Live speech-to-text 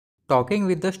talking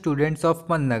with the students of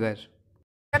Pantnagar.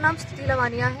 मेरा नाम स्थिति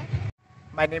लवानिया है।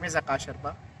 My name is आकाश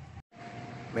शर्मा।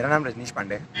 मेरा नाम रजनीश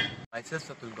पांडे है। Myself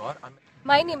Satul Gaur.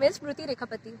 My name is Smriti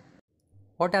रेखापति।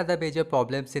 What are the major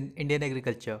problems in Indian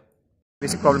agriculture?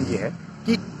 Basic problem ये है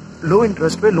कि लो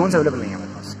इंटरेस्ट पे लोन्स अवेलेबल नहीं है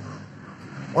हमारे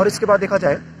पास, और इसके बाद देखा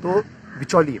जाए तो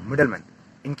बिचौलिए मिडलमैन,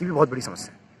 इनकी भी बहुत बड़ी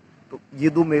समस्या है। तो ये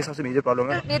दो मेरे हिसाब से मेजर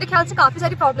प्रॉब्लम है। मेरे ख्याल से काफ़ी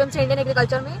सारी प्रॉब्लम्स हैं इंडियन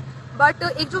एग्रीकल्चर में, बट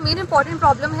एक जो मेन इंपॉर्टेंट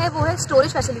प्रॉब्लम है वो है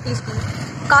स्टोरेज फैसिलिटीज़ की।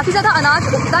 काफ़ी ज़्यादा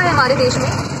अनाज उगता है हमारे देश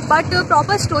में, बट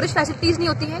प्रॉपर स्टोरेज फैसिलिटीज़ नहीं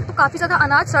होती हैं, तो काफ़ी ज़्यादा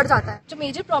अनाज सड़ जाता है। जो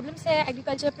मेजर प्रॉब्लम्स है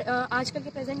एग्रीकल्चर आजकल के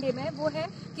प्रेजेंट डे में वो है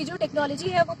कि जो टेक्नोलॉजी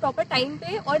है वो प्रॉपर टाइम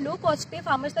पे और लो कॉस्ट पे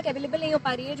फार्मर्स तक अवेलेबल नहीं हो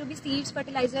पा रही है। जो भी सीड्स,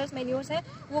 फर्टिलाइजर्स, मैन्योर्स हैं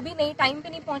वो भी नहीं टाइम पे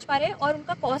नहीं पहुंच पा रहे और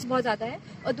उनका कॉस्ट बहुत ज़्यादा है।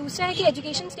 और दूसरा है कि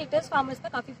एजुकेशन स्टेटस फार्मर्स का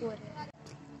काफ़ी पुअर है।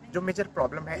 जो मेजर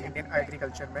प्रॉब्लम है इंडियन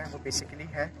एग्रीकल्चर में वो बेसिकली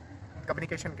है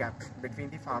communication gap between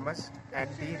the farmers and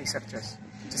the researchers,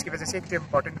 जिसकी वजह से एक जो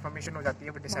इंपॉर्टेंट इन्फॉर्मेशन हो जाती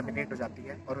है वो डिसेमिनेट हो जाती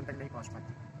है और उन तक नहीं पहुंच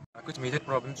पाती। कुछ मेजर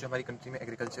प्रॉब्लम्स जो हमारी कंट्री में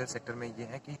एग्रीकल्चर सेक्टर में ये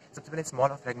है कि सबसे पहले स्मॉल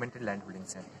और फ्रेगमेंटेड लैंड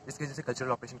होल्डिंग्स हैं, जिसकी वजह से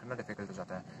कल्चरल ऑपरेशन करना डिफिकल्ट हो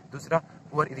जाता है। दूसरा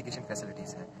पुअर इरिगेशन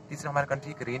फैसिलिटीज़ है। तीसरा हमारा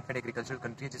कंट्री एक रेन फेड एग्रीकल्चरल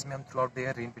कंट्री है जिसमें हम through out the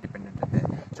year rain पे डिपेंडेंट रहते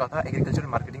हैं। चौथा एग्रीकल्चर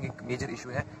मार्केटिंग एक मेजर इशू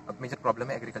है, अब मेजर प्रॉब्लम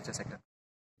है agriculture sector.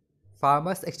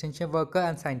 Farmers, extension worker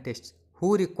and scientists who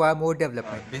require more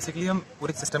development. Basically हम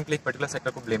पूरे सिस्टम के लिए एक पर्टिकुलर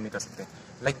सेक्टर को ब्लेम नहीं कर सकते।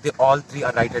 Like they all three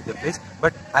are right eight their place,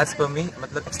 but as per मी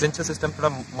मतलब एक्सटेंशन सिस्टम थोड़ा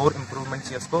मोर इम्प्रूवमेंट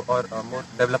चाहिए उसको और मोर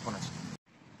डेवलप होना चाहिए।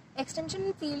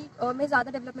 एक्सटेंशन फील्ड में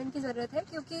ज़्यादा डेवलपमेंट की ज़रूरत है,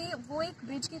 क्योंकि वो एक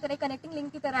ब्रिज की तरह, कनेक्टिंग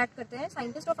लिंक की तरह एक्ट करते हैं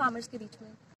साइंटिस्ट और फार्मर्स के बीच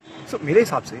में। मेरे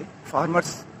हिसाब से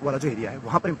फार्मर्स वाला जो एरिया है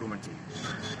वहाँ पर इंप्रूवमेंट चाहिए,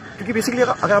 क्योंकि बेसिकली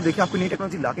अगर आप देखिए आपको नई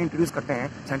टेक्नोलॉजी ला के इंट्रोड्यूस करते हैं,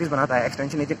 साइंटिस्ट बनाता है,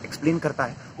 एक्सटेंशन एजेंट एक्सप्लेन करता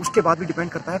है, उसके बाद भी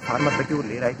डिपेंड करता है फार्मर पे कि वो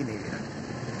ले रहा है कि नहीं ले रहा है।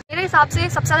 मेरे हिसाब से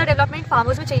सबसे ज़्यादा डेवलपमेंट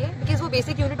फार्मर्स में चाहिए, बिकॉज वो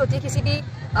बेसिक यूनिट होती है किसी भी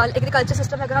एग्रीकल्चर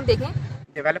सिस्टम में। अगर हम देखें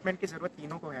डेवलपमेंट की ज़रूरत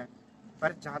तीनों को है,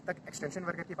 पर जहाँ तक एक्सटेंशन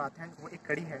वर्कर की बात है वो एक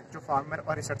कड़ी है जो फार्मर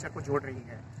और रिसर्चर को जोड़ रही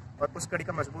है, और उस कड़ी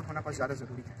का मजबूत होना बहुत ज़्यादा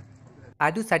ज़रूरी है।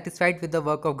 Are you satisfied with the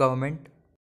work of government?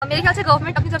 मेरे ख्याल से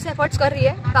गवर्नमेंट अपनी तरफ से एफर्ट्स कर रही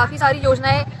है, काफ़ी सारी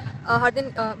योजनाएं हर दिन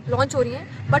लॉन्च हो रही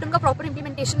हैं, बट उनका प्रॉपर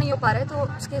इम्प्लीमेंटेशन नहीं हो पा रहा है,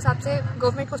 तो उसके हिसाब से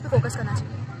गवर्नमेंट को उस पर फोकस करना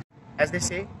चाहिए। एज दे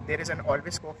से there is an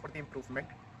always scope for the improvement.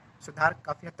 सुधार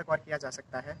काफ़ी हद तक और किया जा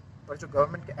सकता है, पर जो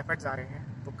गवर्नमेंट के एफर्ट्स आ रहे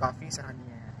हैं वो काफ़ी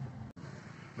सराहनीय हैं।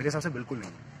 मेरे हिसाब से बिल्कुल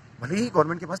नहीं। भले ही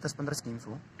गवर्नमेंट के पास 10-15 स्कीम्स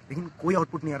हो, लेकिन कोई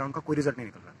आउटपुट नहीं आ रहा, उनका कोई रिजल्ट नहीं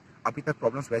निकल रहा। अभी तक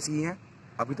प्रॉब्लम्स वैसी ही हैं,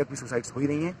 अभी तक भी सुसाइड्स हो ही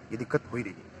रही हैं, ये दिक्कत हो ही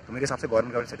रही है। तो मेरे हिसाब से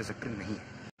गवर्नमेंट का सेटिस्फैक्टरी नहीं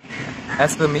है।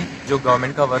 एज पर मी जो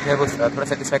गवर्नमेंट का वर्क है वो थोड़ा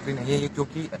सेटिस्फैक्टरी नहीं है ये,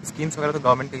 क्योंकि स्कीम्स वगैरह तो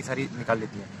गवर्नमेंट कई सारी निकाल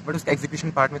लेती है, बट उसका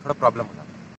एग्जीक्यूशन पार्ट में थोड़ा प्रॉब्लम होता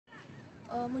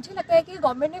है। मुझे लगता है कि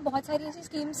गवर्नमेंट ने बहुत सारी ऐसी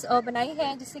स्कीम्स बनाई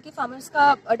हैं जिससे कि फार्मर्स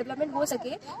का डेवलपमेंट हो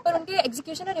सके, पर उनके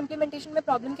एग्जीक्यूशन और इम्प्लीमेंटेशन में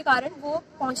प्रॉब्लम के कारण वो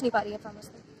पहुंच नहीं पा रही है फार्मर्स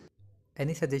तक।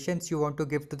 Any suggestions you want to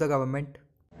give to the government?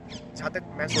 जहाँ तक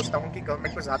मैं सोचता हूँ कि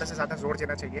गवर्नमेंट को ज़्यादा से ज़्यादा जोर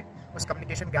देना चाहिए उस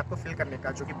कम्युनिकेशन गैप को फिल करने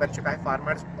का, जो कि बन चुका है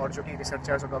फार्मर्स और जो कि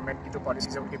रिसर्चर्स और गवर्नमेंट की जो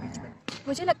पॉलिसीज है उनके बीच में।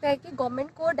 मुझे लगता है कि गवर्नमेंट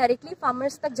को डायरेक्टली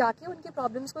फार्मर्स तक जाके उनकी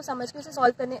प्रॉब्लम्स को समझ के उसे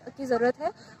सॉल्व करने की ज़रूरत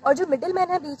है, और जो मिडिल मैन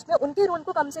है बीच में उनके रोल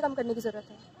को कम से कम करने की ज़रूरत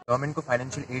है। गवर्नमेंट को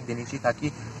फाइनेंशियल एड देनी चाहिए ताकि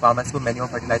फार्मर्स को मैन्योर,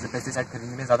 फर्टिलाइजर, पेस्टिसाइड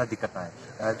खरीदने में ज़्यादा दिक्कत ना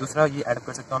आए। दूसरा ये ऐड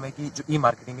कर सकता हूँ मैं कि जो ई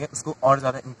मार्केटिंग है उसको और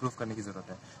ज़्यादा इंप्रूव करने की ज़रूरत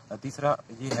है। तीसरा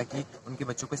ये है कि उनके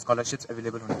बच्चों को स्कॉलरशिप्स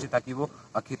अवेलेबल होनी चाहिए ताकि वो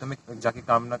खेतों में जाके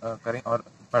काम ना करें और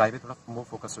पढ़ाई पे थोड़ा मोर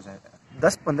फोकस हो जाए।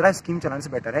 10-15 स्कीम चलाने से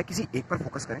बेटर है किसी एक पर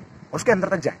फोकस करें और उसके अंदर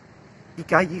तक जाएं कि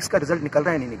क्या ये इसका रिजल्ट निकल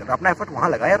रहा है नहीं निकल रहा। अपना एफर्ट वहाँ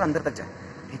लगाए और अंदर तक जाए,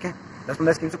 ठीक है।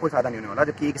 10-15 स्कीम से कोई फायदा नहीं होने वाला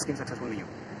जबकि एक स्कीम सक्सेसफुल नहीं हो।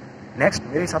 नेक्स्ट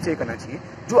मेरे हिसाब से ये करना चाहिए,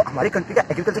 जो हमारी कंट्री का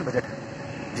एग्रीकल्चर बजट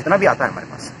है जितना भी आता है हमारे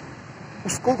पास,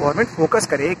 उसको गवर्नमेंट फोकस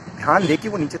करे, ध्यान दे कि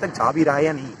वो नीचे तक जा भी रहा है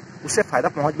या नहीं, उससे फायदा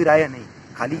पहुँच भी रहा है या नहीं।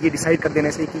 खाली ये डिसाइड कर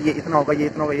देने से कि ये इतना होगा, ये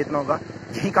इतना होगा, ये इतना होगा,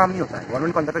 यही काम नहीं होता है।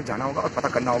 गवर्नमेंट को अंदर तक जाना होगा और पता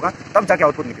करना होगा, तब जाके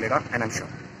आउटपुट निकलेगा। And I am sure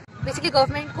basically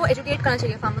government को एजुकेट करना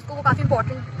चाहिए फार्मर्स को, वो काफ़ी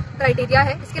इंपॉर्टेंट क्राइटेरिया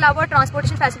है। इसके अलावा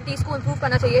ट्रांसपोर्टेशन फैसिलिटीज़ को इंप्रूव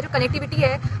करना चाहिए, जो कनेक्टिविटी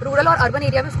है रूरल और अर्बन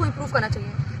एरिया में उसको इंप्रूव करना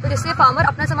चाहिए, तो जिससे फार्मर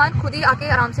अपना सामान खुद ही आके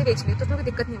आराम से बेच ले, तो उसमें कोई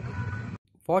दिक्कत नहीं होगी।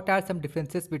 What are some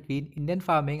differences between Indian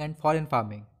farming and foreign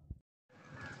farming?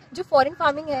 जो फॉरेन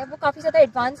फार्मिंग है वो काफ़ी ज़्यादा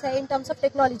एडवांस है इन टर्म्स ऑफ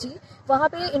टेक्नोलॉजी। वहाँ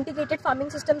पे इंटीग्रेटेड फार्मिंग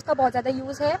सिस्टम्स का बहुत ज़्यादा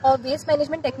यूज़ है और वेस्ट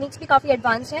मैनेजमेंट टेक्निक्स भी काफ़ी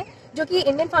एडवांस हैं, जो कि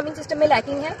इंडियन फार्मिंग सिस्टम में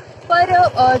लैकिंग है। पर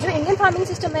जो इंडियन फार्मिंग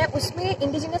सिस्टम है उसमें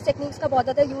इंडिजिनस टेक्निक्स का बहुत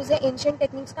ज़्यादा यूज़ है, एंशिएंट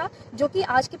टेक्निक्स का, जो कि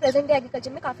आज के प्रेजेंट डे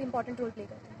एग्रीकल्चर में काफ़ी इंपॉर्टेंट रोल प्ले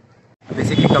करते हैं।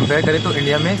 बेसिकली कंपेयर करें तो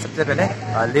इंडिया में सबसे पहले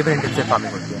लेबर इंटेंसिव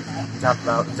फार्मिंग होती है,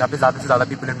 जहाँ पे ज़्यादा से ज़्यादा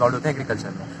पीपल इन्वॉल्व होते हैं एग्रीकल्चर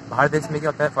में। बाहर देश में क्या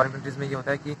होता है, फॉरेन कंट्रीज़ में ये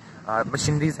होता है कि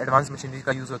मशीनरीज, एडवांस मशीनरी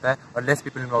का यूज़ होता है और लेस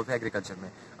पीपल इन्वॉल्व है एग्रीकल्चर में।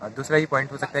 दूसरा ये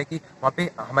पॉइंट हो सकता है कि वहाँ पे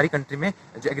हमारी कंट्री में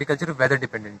जो एग्रीकल्चर वेदर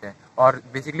डिपेंडेंट है और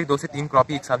बेसिकली 2 से 3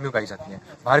 क्रॉप ही एक साथ में उगाई जाती हैं।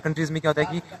 बाहर कंट्रीज़ में क्या होता है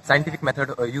कि साइंटिफिक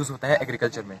मेथड यूज़ होता है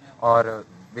एग्रीकल्चर में और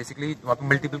बेसिकली वहाँ पे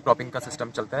मल्टीपल क्रॉपिंग का सिस्टम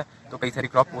चलता है, तो कई सारी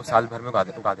क्रॉप वो साल भर में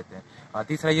उगा देते हैं।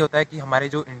 तीसरा ये होता है कि हमारे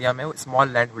जो इंडिया में वो स्मॉल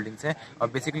लैंड होल्डिंग्स हैं और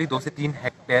बेसिकली 2 से 3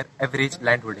 हेक्टेयर एवरेज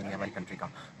लैंड होल्डिंग है हमारी कंट्री का।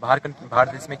 बाहर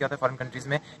देश में क्या होता है, फॉरेन कंट्रीज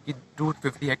में कि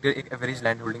 250 हेक्टेयर एक एवरेज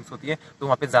लैंड होल्डिंग्स होती है, तो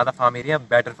वहाँ पे ज़्यादा फार्म एरिया,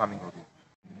 बेटर फार्मिंग होती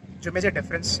है। जो मेजर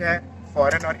डिफरेंस है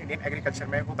फॉरेन और इंडियन एग्रीकल्चर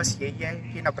में वो बस यही है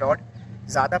कि इन अब्रॉड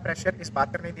ज़्यादा प्रेशर इस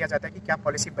बात पर नहीं दिया जाता कि क्या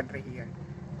पॉलिसी बन रही है,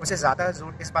 उसे ज़्यादा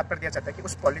जोर इस बात पर दिया जाता है कि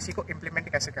उस पॉलिसी को इम्प्लीमेंट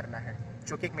कैसे करना है,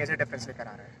 जो कि एक मेजर डिफरेंस लेकर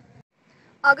आ रहा है।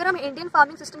 अगर हम इंडियन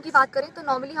फार्मिंग सिस्टम की बात करें तो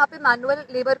नॉर्मली यहाँ पे मैनुअल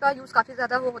लेबर का यूज़ काफ़ी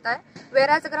ज़्यादा वो होता है,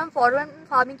 वेराज अगर हम फॉरेन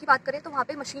फार्मिंग की बात करें तो वहाँ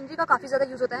पे मशीनरी का काफ़ी ज़्यादा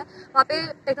यूज़ होता है, वहाँ पे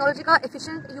टेक्नोलॉजी का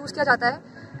एफिशिएंट यूज़ किया जाता है।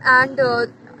 And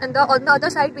on the other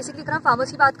side basically अगर हम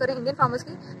फार्मर्स की बात करें, इंडियन फार्मर्स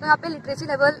की, तो यहाँ पे लिटरेसी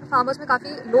लेवल फार्मर्स में काफ़ी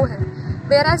लो है।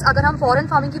 वेराज अगर हम फॉरेन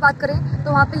फार्मिंग की बात करें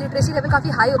तो वहाँ पे लिटरेसी लेवल काफ़ी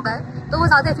हाई होता है, तो वो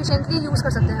ज़्यादा एफिशिएंटली यूज़ कर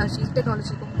सकते हैं हर चीज़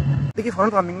टेक्नोलॉजी को। देखिए,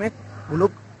 फॉरेन फार्मिंग में वो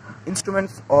लोग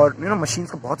इंस्ट्रूमेंट्स और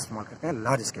मशीन्स का बहुत इस्तेमाल करते हैं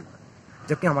लार्ज स्केल पर,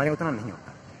 जबकि हमारे यहाँ उतना नहीं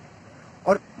होता।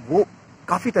 और वो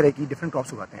काफ़ी तरह की डिफरेंट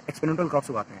क्रॉप्स उगाते हैं, एक्सपेरिमेंटल क्रॉप्स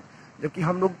उगाते हैं, जबकि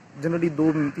हम लोग जनरली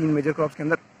 2-3 मेजर क्रॉप्स के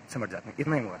अंदर समझ जाते हैं,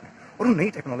 इतना ही उगाते हैं। और उन नई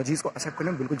टेक्नोलॉजीज़ को एक्सेप्ट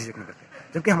करने में बिल्कुल झिझक नहीं करते,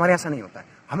 जबकि हमारे ऐसा नहीं होता है।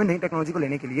 हमें नई टेक्नोलॉजी को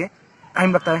लेने के लिए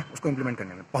टाइम लगता है, उसको इम्प्लीमेंट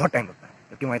करने में बहुत टाइम लगता है,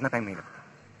 जबकि वहाँ इतना टाइम नहीं लगता।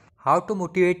 How to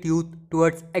motivate youth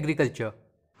towards agriculture?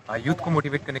 Youth को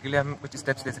मोटिवेट करने के लिए हम कुछ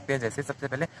स्टेप्स ले सकते हैं, जैसे सबसे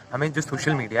पहले हमें जो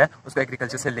सोशल मीडिया है उसको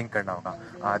एग्रीकल्चर से लिंक करना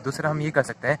होगा। दूसरा हम ये कर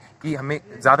सकते हैं कि हमें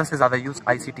ज़्यादा से ज़्यादा use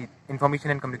ICT, information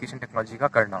and communication technology का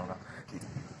करना होगा।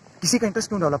 किसी का इंटरेस्ट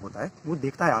क्यों डेवलप होता है, वो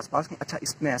देखता है आसपास कि अच्छा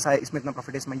इसमें ऐसा है, इसमें इतना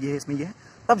प्रॉफिट है, इसमें ये है,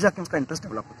 तब जाके उसका इंटरेस्ट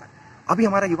डेवलप होता है। अभी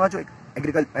हमारा युवा जो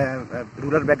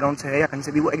रूरल बैकग्राउंड से है या कहीं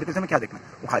से भी, वो एग्रीकल्चर में क्या देखना है,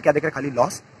 वो क्या देख रहा है, खाली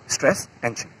लॉस, स्ट्रेस,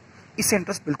 टेंशन। इससे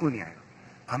इंटरेस्ट बिल्कुल नहीं आएगा।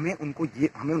 हमें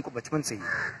उनको बचपन से ही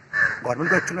गवर्नमेंट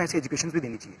को एक्चुअल में ऐसी एजुकेशन भी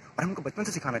देनी चाहिए और हमको बचपन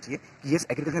से सिखाना चाहिए कि ये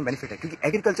एग्रीकल्चर में बेनिफिट है, क्योंकि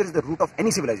agriculture is the root of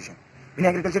any civilisation. बिना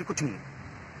एग्रीकल्चर कुछ नहीं है।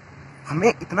 हमें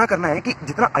इतना करना है कि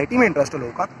जितना IT में इंटरेस्ट है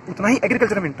लोगों का, उतना ही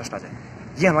एग्रीकल्चर में इंटरेस्ट आ जाए।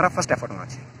 ये हमारा फर्स्ट एफर्ट होना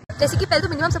चाहिए। जैसे कि पहले तो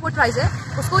मिनिमम सपोर्ट प्राइस है,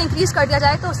 उसको इंक्रीज कर दिया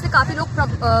जाए तो उससे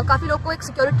काफ़ी लोग को एक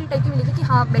सिक्योरिटी टाइप की मिलेगी कि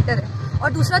हाँ बेटर है।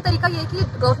 और दूसरा तरीका ये है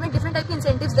कि गवर्नमेंट डिफरेंट टाइप के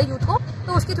इंसेंटिव्स दे यूथ को,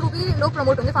 तो उसके थ्रू भी लोग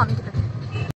प्रमोट होंगे फार्मिंग के प्रति।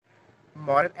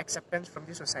 Moral acceptance from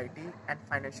the society and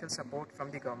financial support from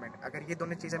the government, अगर ये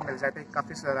दोनों चीज़ें मिल जाए तो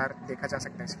काफ़ी सुधार देखा जा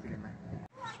सकता है इस फील्ड में।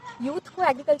 यूथ को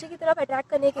एग्रीकल्चर की तरफ अट्रैक्ट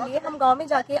करने के लिए हम गांव में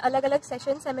जाके अलग अलग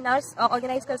सेशन सेमिनार्स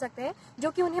ऑर्गेनाइज कर सकते हैं,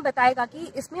 जो कि उन्हें बताएगा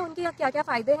कि इसमें उनके क्या क्या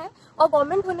फ़ायदे हैं, और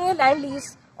गवर्नमेंट उन्हें लैंड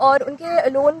लीज और उनके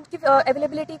लोन की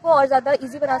अवेलेबिलिटी को और ज़्यादा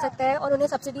इजी बना सकता है और उन्हें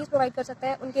सब्सिडीज प्रोवाइड कर सकता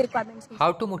है उनके रिक्वायरमेंट्स की।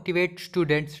 How to motivate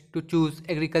students to choose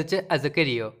agriculture as a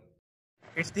career?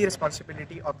 It's the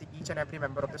responsibility of the each and every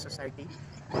member of the society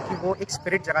कि वो एक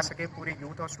स्पिरिट जगा सके पूरे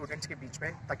यूथ और स्टूडेंट्स के बीच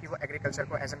में, ताकि वो एग्रीकल्चर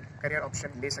को एज एन करियर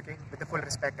ऑप्शन ले सके with full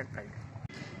respect and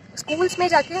pride. Schools में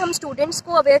जाके हम स्टूडेंट्स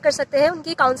को अवेयर कर सकते हैं,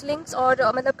 उनकी काउंसलिंग्स और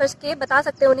मतलब करके बता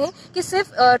सकते हैं उन्हें कि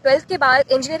सिर्फ 12th के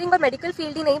बाद इंजीनियरिंग और मेडिकल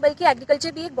फील्ड ही नहीं बल्कि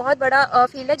एग्रीकल्चर भी एक बहुत बड़ा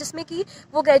फील्ड है, जिसमें कि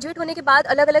वो ग्रेजुएट होने के बाद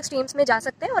अलग अलग स्ट्रीम्स में जा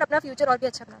सकते हैं और अपना फ्यूचर और भी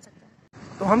अच्छा बना सकते हैं।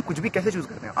 तो हम कुछ भी कैसे चूज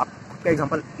करते हैं, आप खुद का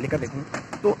एग्जाम्पल लेकर देखूँ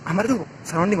तो हमारे जो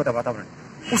सराउंडिंग होता है, वातावरण,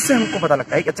 उससे हमको पता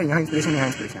लगता है कि अच्छा यहाँ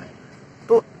इंस्पिरेशन है।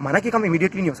 तो माना कि हम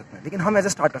इमीडिएटली नहीं हो सकते हैं, लेकिन हम एज ए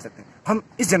स्टार्ट कर सकते हैं। हम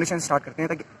इस जनरेशन से स्टार्ट करते हैं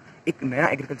ताकि एक नया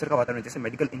एग्रीकल्चर का वातावरण, जैसे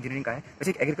मेडिकल इंजीनियरिंग का है,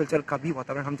 वैसे एक एग्रीकल्चर का भी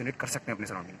वातावरण हम जनरेट कर सकते हैं अपने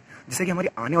सराउंडिंग, जिससे कि हमारी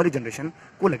आने वाली जनरेशन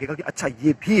को लगेगा कि अच्छा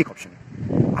ये भी एक ऑप्शन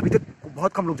है। अभी तक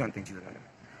बहुत कम लोग जानते हैं चीज़ों के बारे में।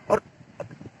 और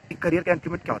एक करियर का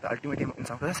अल्टीमेट क्या होता है, अल्टीमेट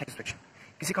इंसान को सेटिस्फेक्शन।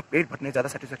 किसी का पेट भरने ज़्यादा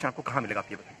सेटिस्फेक्शन आपको कहाँ मिलेगा,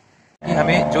 आप ये बताइए। कि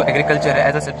हमें जो एग्रीकल्चर है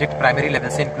as a subject primary level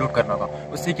से इंक्लूड करना होगा।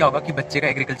 उससे क्या होगा कि बच्चे का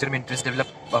एग्रीकल्चर में इंटरेस्ट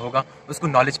डेवलप होगा, उसको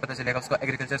नॉलेज पता चलेगा, उसका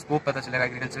एग्रीकल्चर स्कोप पता चलेगा,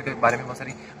 एग्रीकल्चर के बारे में बहुत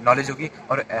सारी नॉलेज होगी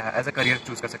और एज अ करियर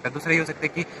चूज कर सकता है। दूसरा ये हो सकता है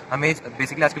कि हमें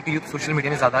बेसिकली आजकल के यूथ सोशल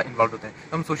मीडिया में ज़्यादा इन्वॉल्व होते हैं,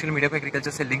 तो हम सोशल मीडिया को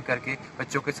एग्रीकल्चर से लिंक करके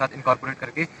बच्चों के साथ इनकॉर्पोरेट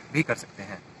करके भी कर सकते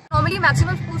हैं। नॉर्मली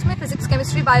मैक्सिमम स्कूल्स में फिजिक्स,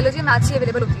 केमिस्ट्री, बायोलॉजी, मैथ्स ही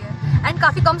अवेलेबल होती है एंड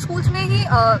काफ़ी कम स्कूल्स में ही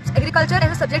agriculture as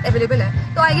a subject available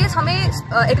है। तो आई गेस हमें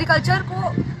एग्रीकल्चर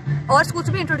को और स्कूल्स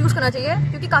में इंट्रोड्यूस करना चाहिए,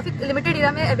 क्योंकि काफ़ी लिमिटेड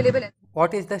एरिया में अवेलेबल है।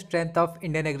 What is the strength of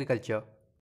Indian agriculture?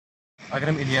 अगर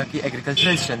हम इंडिया की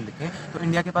एग्रीकल्चरल स्ट्रेंथ देखें तो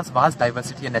इंडिया के पास वास्ट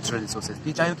डाइवर्सिटी है नेचुरल रिसोर्सेज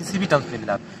की, चाहे वो किसी भी टर्म्स में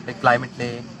मिला, लाइक क्लाइमेट ले,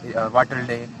 वाटर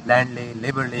ले, लैंड ले,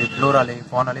 लेबर ले, फ्लोरा ले,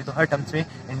 फौना ले, तो हर टर्म्स में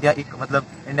इंडिया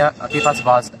के पास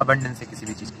वास्ट अबंडेंस है किसी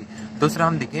भी चीज़ की। दूसरा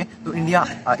हम देखें तो इंडिया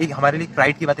एक हमारे लिए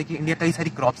प्राइड की बात है कि इंडिया कई सारी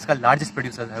क्रॉप्स का लार्जेस्ट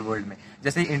प्रोड्यूसर है वर्ल्ड में।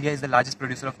 जैसे India is the largest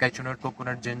producer of cashew nut,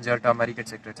 coconut, ginger, turmeric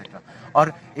etcetera etcetera.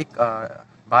 और एक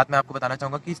बात मैं आपको बताना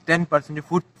चाहूँगा कि 10% जो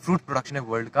फ्रूट प्रोडक्शन है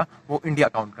वर्ल्ड का वो इंडिया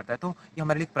अकाउंट करता है, तो ये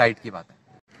हमारे लिए प्राइड की बात है।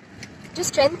 जो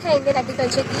स्ट्रेंथ है इंडियन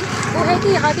एग्रीकल्चर की वो है कि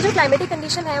यहाँ की जो क्लाइमेटिक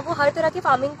कंडीशन है वो हर तरह की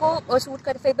फार्मिंग को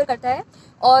फेवर करता है।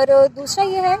 और दूसरा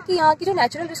ये है कि यहाँ की जो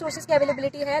नेचुरल रिसोर्सेज की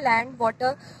अवेलेबिलिटी है, लैंड,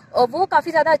 वाटर, वो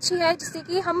काफ़ी ज़्यादा अच्छी है, जिससे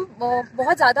कि हम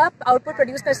बहुत ज़्यादा आउटपुट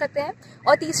प्रोड्यूस कर सकते हैं।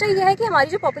 और तीसरा ये है कि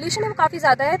हमारी जो पॉपुलेशन है वो काफ़ी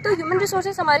ज़्यादा है, तो ह्यूमन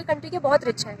रिसोर्सेज हमारी कंट्री के बहुत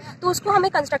रिच है, तो उसको हमें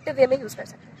कंस्ट्रक्टिव वे में यूज़ कर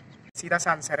सकते हैं। सीधा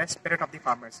सा आंसर है spirit of the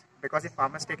farmers, because the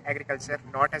farmers take agriculture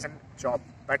not as an job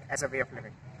but as a way of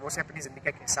living. वो उसे अपनी ज़िंदगी का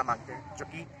एक हिस्सा मांगते हैं, जो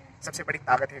कि सबसे बड़ी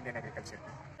ताकत है इंडियन एग्रीकल्चर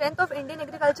की। स्ट्रेंथ ऑफ इंडियन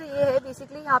एग्रीकल्चर ये है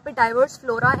बेसिकली यहाँ पे डाइवर्स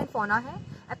फ्लोरा एंड फौना है।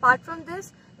 Apart from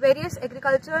this various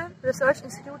agriculture research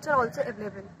institutes are also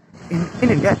available.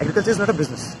 In India agriculture is not a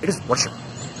business, it is worship.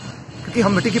 क्योंकि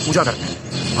हम मिट्टी की पूजा करते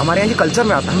हैं, हमारे यहाँ ये कल्चर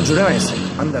में आता है, हम जुड़े हुए हैं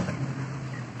इससे अंदर तक,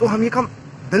 तो हम ये काम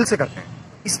दिल से करते हैं,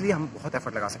 इसलिए हम बहुत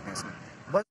एफर्ट लगा सकते हैं इसमें।